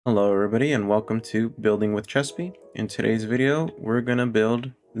Hello everybody and welcome to Building with Chespi. In today's video, we're gonna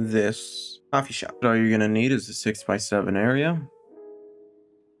build this coffee shop. All you're gonna need is a 6x7 area.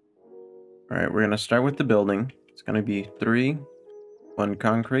 All right, we're gonna start with the building. It's gonna be 1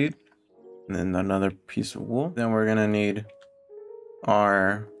 concrete, and then another piece of wool. Then we're gonna need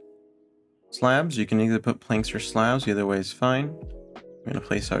our slabs. You can either put planks or slabs, either way is fine. We're gonna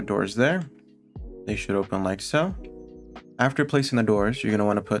place our doors there. They should open like so. After placing the doors, you're going to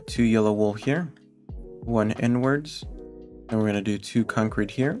want to put 2 yellow wool here, 1 inwards, and we're going to do 2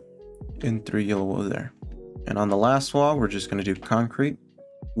 concrete here and 3 yellow wool there. And on the last wall, we're just going to do concrete,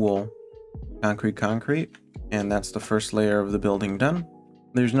 wool, concrete, and that's the first layer of the building done.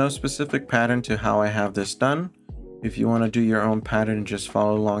 There's no specific pattern to how I have this done. If you want to do your own pattern and just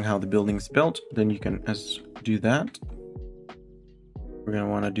follow along how the building's built, then you can do that. We're going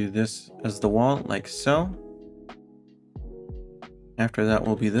to want to do this as the wall, like so. After that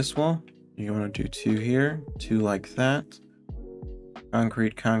will be this wall. You want to do 2 here, 2 like that.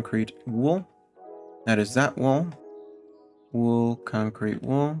 Concrete, wool. That is that wall. Wool, concrete,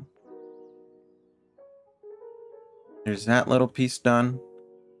 wool. There's that little piece done.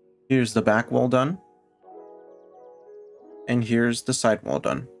 Here's the back wall done. And here's the side wall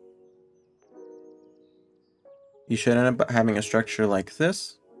done. You should end up having a structure like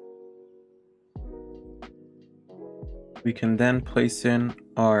this. We can then place in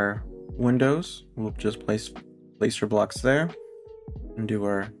our windows. We'll just place placer blocks there and do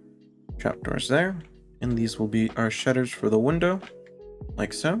our trapdoors there. And these will be our shutters for the window,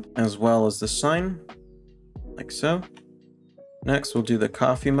 like so, as well as the sign, like so. Next, we'll do the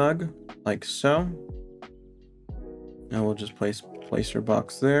coffee mug, like so. And we'll just place placer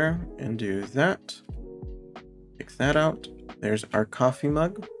box there and do that. Take that out. There's our coffee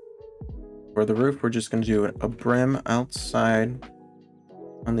mug. For the roof, we're just going to do a brim outside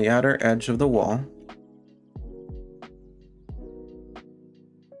on the outer edge of the wall.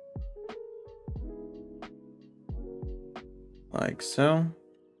 Like so.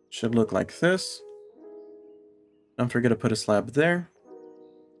 Should look like this. Don't forget to put a slab there.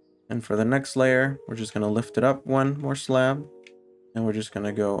 And for the next layer, we're just going to lift it up 1 more slab. And we're just going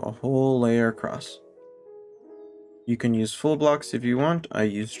to go a whole layer across. You can use full blocks if you want. I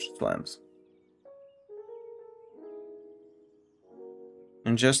used slabs.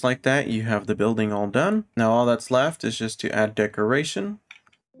 And just like that, you have the building all done. Now all that's left is just to add decoration.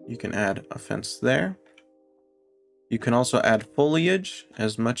 You can add a fence there. You can also add foliage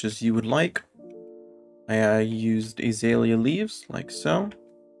as much as you would like. I used azalea leaves like so.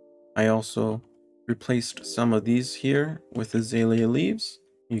 I also replaced some of these here with azalea leaves.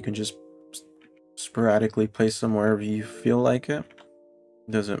 You can just sporadically place them wherever you feel like it.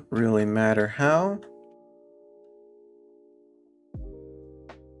 Doesn't really matter how.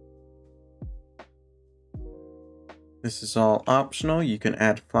 This is all optional. You can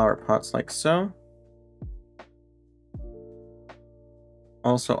add flower pots like so.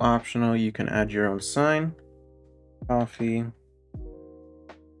 Also optional, you can add your own sign. Coffee,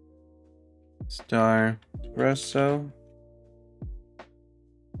 star, espresso.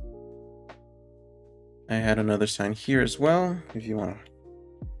 I had another sign here as well, if you want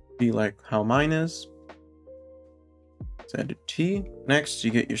to be like how mine is. Let's add a T. Next,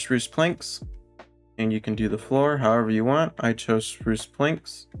 you get your spruce planks. And you can do the floor however you want. I chose spruce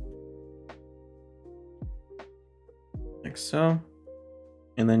planks. Like so.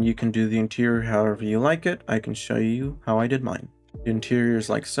 And then you can do the interior however you like it. I can show you how I did mine. The interior is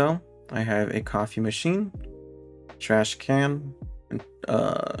like so. I have a coffee machine, trash can, and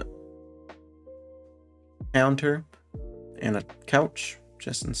counter, and a couch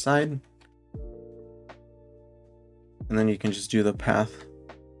just inside. And then you can just do the path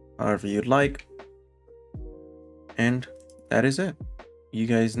however you'd like. And that is it. You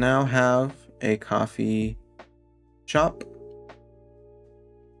guys now have a coffee shop.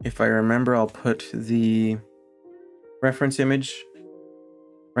 If I remember, I'll put the reference image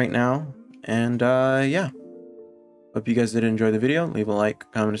right now. And yeah. Hope you guys did enjoy the video. Leave a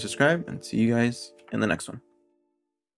like, comment, and subscribe. And see you guys in the next one.